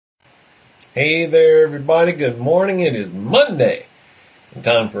Hey there, everybody. Good morning. It is Monday.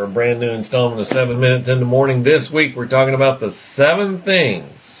 Time for a brand new installment of 7 Minutes in the Morning. This week, we're talking about the 7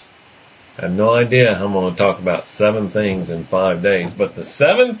 things. I have no idea how I'm going to talk about 7 things in 5 days, but the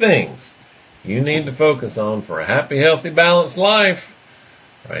 7 things you need to focus on for a happy, healthy, balanced life.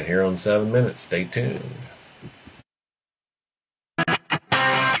 Right here on 7 Minutes. Stay tuned.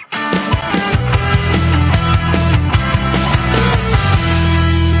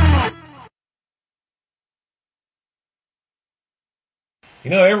 You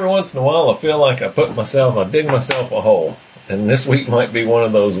know, every once in a while I feel like I dig myself a hole. And this week might be one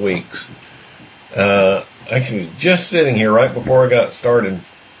of those weeks. Actually, was just sitting here right before I got started.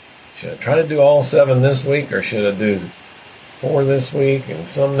 Should I try to do all 7 this week, or should I do 4 this week and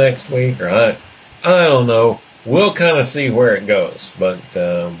some next week? Or I don't know. We'll kind of see where it goes. But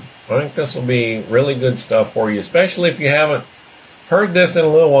I think this will be really good stuff for you, especially if you haven't heard this in a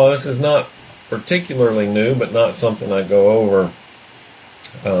little while. This is not particularly new, but not something I go over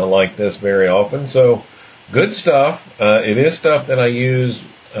like this very often. So good stuff. It is stuff that I use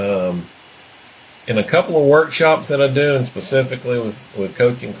in a couple of workshops that I do, and specifically with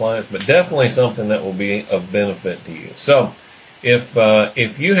coaching clients, but definitely something that will be of benefit to you. So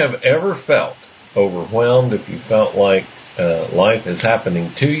if you have ever felt overwhelmed, if you felt like life is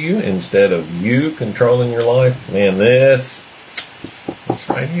happening to you instead of you controlling your life, man, this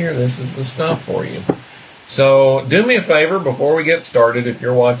right here, this is the stuff for you. So do me a favor before we get started, if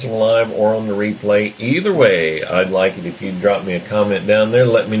you're watching live or on the replay, either way, I'd like it if you'd drop me a comment down there.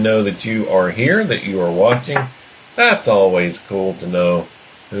 Let me know that you are here, that you are watching. That's always cool to know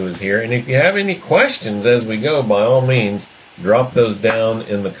who is here. And if you have any questions as we go, by all means, drop those down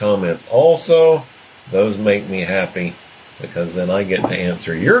in the comments. Also, those make me happy because then I get to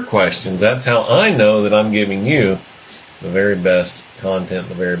answer your questions. That's how I know that I'm giving you the very best content,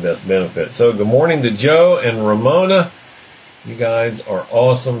 the very best benefit. So good morning to Joe and Ramona. You guys are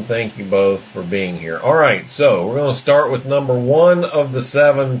awesome. Thank you both for being here. All right, so we're going to start with number 1 of the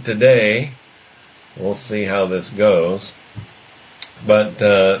 7 today. We'll see how this goes. But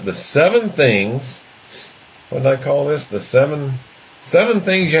the 7 things, what did I call this? The seven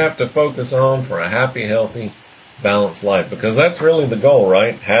things you have to focus on for a happy, healthy, balanced life. Because that's really the goal,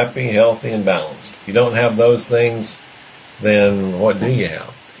 right? Happy, healthy, and balanced. If you don't have those things, then what do you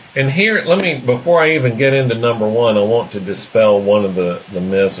have? And here, before I even get into number 1, I want to dispel one of the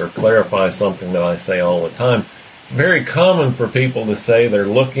myths or clarify something that I say all the time. It's very common for people to say they're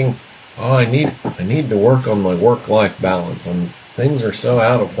looking, I need to work on my work-life balance, and things are so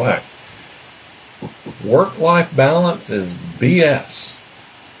out of whack. Work-life balance is BS.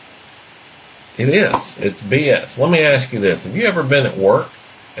 It is. It's BS. Let me ask you this. Have you ever been at work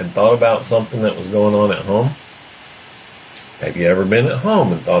and thought about something that was going on at home? Have you ever been at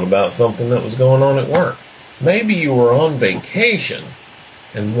home and thought about something that was going on at work? Maybe you were on vacation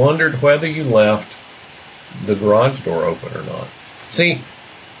and wondered whether you left the garage door open or not. See,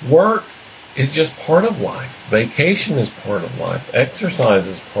 work is just part of life. Vacation is part of life. Exercise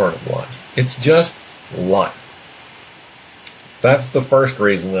is part of life. It's just life. That's the first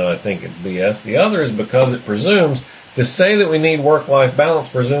reason that I think it's BS. The other is because it presumes, to say that we need work-life balance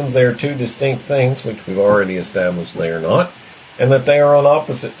presumes they are 2 distinct things, which we've already established they are not, and that they are on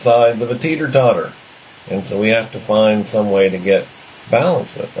opposite sides of a teeter-totter. And so we have to find some way to get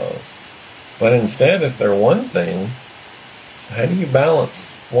balance with those. But instead, if they're one thing, how do you balance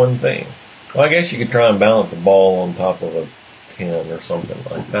one thing? Well, I guess you could try and balance a ball on top of a pin or something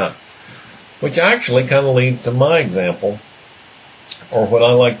like that. Which actually kind of leads to my example, or what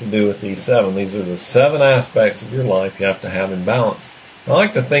I like to do with these 7. These are the 7 aspects of your life you have to have in balance. I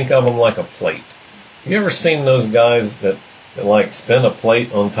like to think of them like a plate. You ever seen those guys that like spin a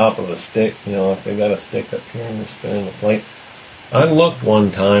plate on top of a stick? You know, if they got a stick up here and they're spinning a plate. I looked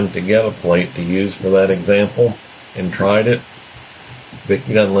one time to get a plate to use for that example and tried it.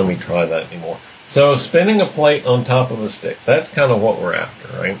 Vicky doesn't let me try that anymore. So spinning a plate on top of a stick, that's kind of what we're after,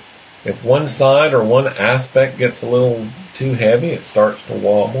 right? If one side or one aspect gets a little too heavy, it starts to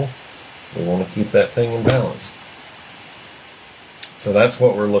wobble. So we want to keep that thing in balance. So that's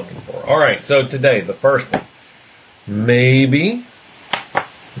what we're looking for. All right, so today, the first one. Maybe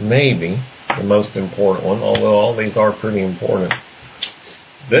the most important one, although all these are pretty important.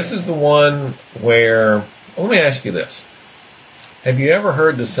 This is the one where, let me ask you this. Have you ever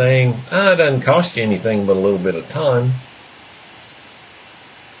heard the saying, it doesn't cost you anything but a little bit of time?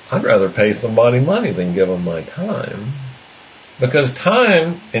 I'd rather pay somebody money than give them my time. Because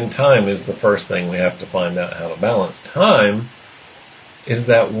time is the first thing we have to find out how to balance. Time is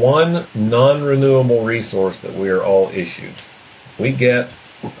that one non-renewable resource that we are all issued. We get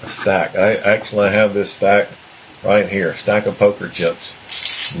a stack. I have this stack right here, a stack of poker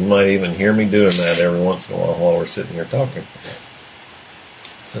chips. You might even hear me doing that every once in a while we're sitting here talking.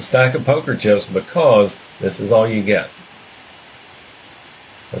 It's a stack of poker chips because this is all you get.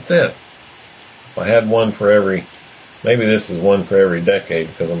 That's it. If I had one for every, maybe this is one for every decade,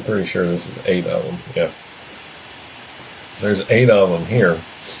 because I'm pretty sure this is 8 of them. Yeah. So there's 8 of them here.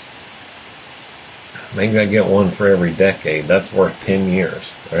 Maybe I get one for every decade. That's worth 10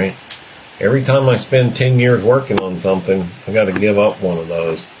 years, right? Every time I spend 10 years working on something, I got to give up one of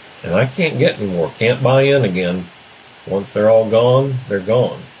those. And I can't get any more. Can't buy in again. Once they're all gone, they're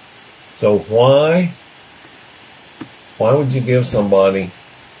gone. So why would you give somebody,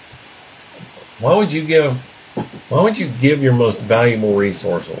 why would you give your most valuable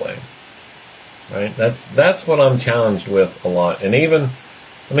resource away? Right? That's what I'm challenged with a lot. And even,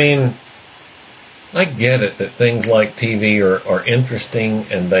 I mean, I get it that things like TV are interesting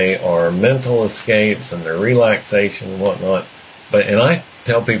and they are mental escapes and they're relaxation and whatnot. And I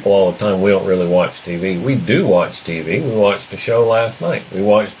tell people all the time we don't really watch TV. We do watch TV. We watched a show last night. We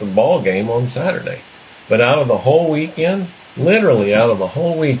watched the ball game on Saturday. But out of the whole weekend, literally out of the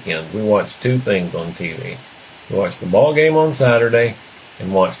whole weekend, we watched 2 things on TV. We watched the ball game on Saturday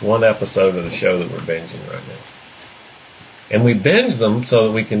and watched 1 episode of the show that we're binging right now. And we binge them so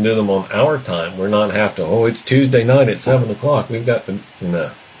that we can do them on our time. We're not have to, it's Tuesday night at 7 o'clock. We've got to,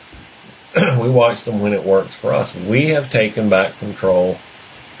 no. We watch them when it works for us. We have taken back control,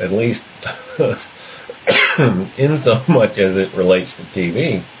 at least in so much as it relates to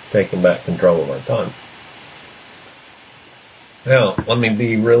TV, taking back control of our time. Now, let me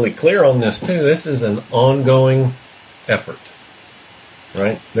be really clear on this too. This is an ongoing effort,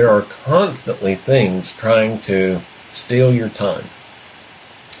 right? There are constantly things trying to steal your time.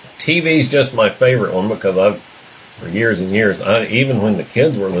 TV's just my favorite one because for years and years, even when the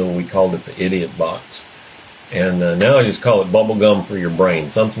kids were little, we called it the idiot box. And now I just call it bubble gum for your brain.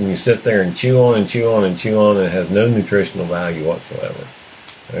 Something you sit there and chew on and chew on and chew on, and it has no nutritional value whatsoever.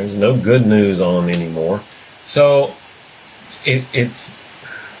 There's no good news on anymore. So it's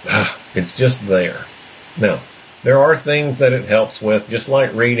just there. Now, there are things that it helps with, just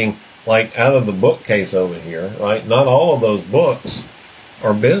like reading, like out of the bookcase over here, right? Not all of those books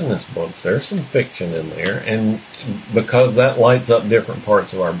are business books. There's some fiction in there, and because that lights up different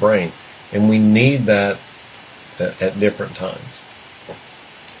parts of our brain, and we need that at different times.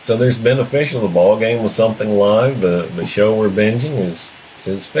 So there's beneficial. The ball game was something live. The show we're binging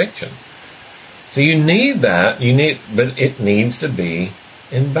is fiction. So you need that. But it needs to be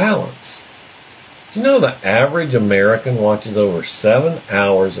in balance. You know the average American watches over 7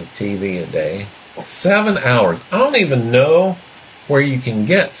 hours of TV a day? 7 hours. I don't even know where you can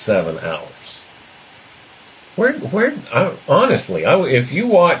get 7 hours. Honestly, if you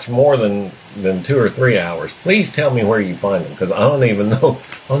watch more than 2 or 3 hours, please tell me where you find them, because I don't even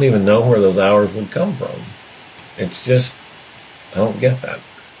know where those hours would come from. It's just, I don't get that.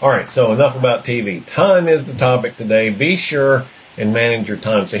 Alright, so enough about TV. Time is the topic today. Be sure and manage your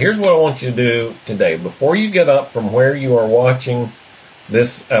time. So here's what I want you to do today. Before you get up from where you are watching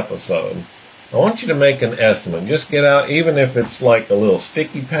this episode, I want you to make an estimate. Just get out, even if it's like a little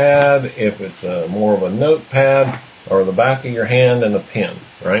sticky pad, if it's more of a notepad, or the back of your hand and a pen,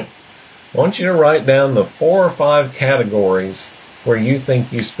 right? I want you to write down the 4 or 5 categories where you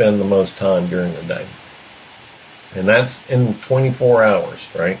think you spend the most time during the day. And that's in 24 hours,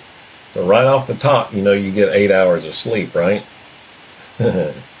 right? So right off the top, you get 8 hours of sleep, right?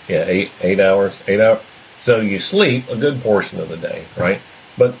 Yeah, 8 hours. So you sleep a good portion of the day, right?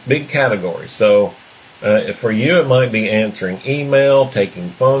 But big categories. So for you, it might be answering email, taking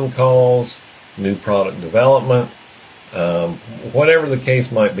phone calls, new product development, whatever the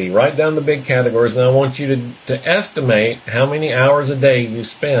case might be. Write down the big categories, and I want you to estimate how many hours a day you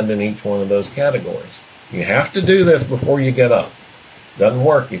spend in each one of those categories. You have to do this before you get up. Doesn't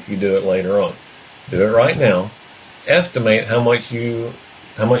work if you do it later on. Do it right now. Estimate how much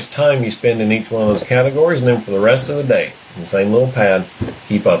time you spend in each one of those categories, and then for the rest of the day, in the same little pad,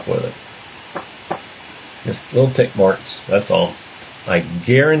 keep up with it. Just little tick marks, that's all. I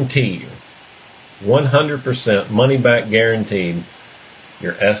guarantee you, 100% money back guaranteed,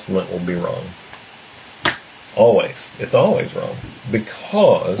 your estimate will be wrong. Always. It's always wrong.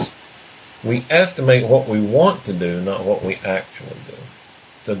 Because we estimate what we want to do, not what we actually do.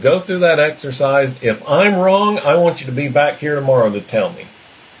 So go through that exercise. If I'm wrong, I want you to be back here tomorrow to tell me.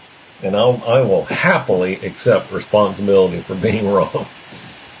 And I will happily accept responsibility for being wrong.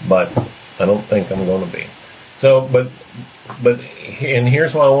 But I don't think I'm going to be. And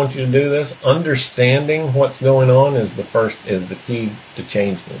here's why I want you to do this. Understanding what's going on is the key to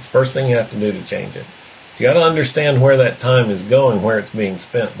changing it. It's the first thing you have to do to change it. You got to understand where that time is going, where it's being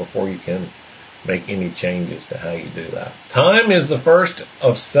spent before you can make any changes to how you do that. Time is the first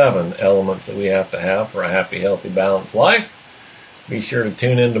of 7 elements that we have to have for a happy, healthy, balanced life. Be sure to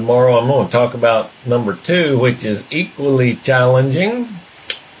tune in tomorrow. I'm going to talk about number 2, which is equally challenging.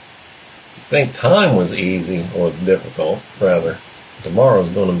 I think time was easy or difficult, rather. Tomorrow's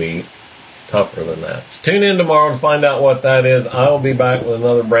going to be tougher than that. So tune in tomorrow to find out what that is. I will be back with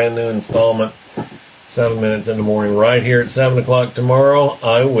another brand new installment, 7 minutes in the morning, right here at 7 o'clock tomorrow.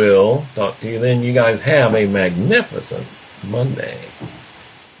 I will talk to you then. You guys have a magnificent Monday.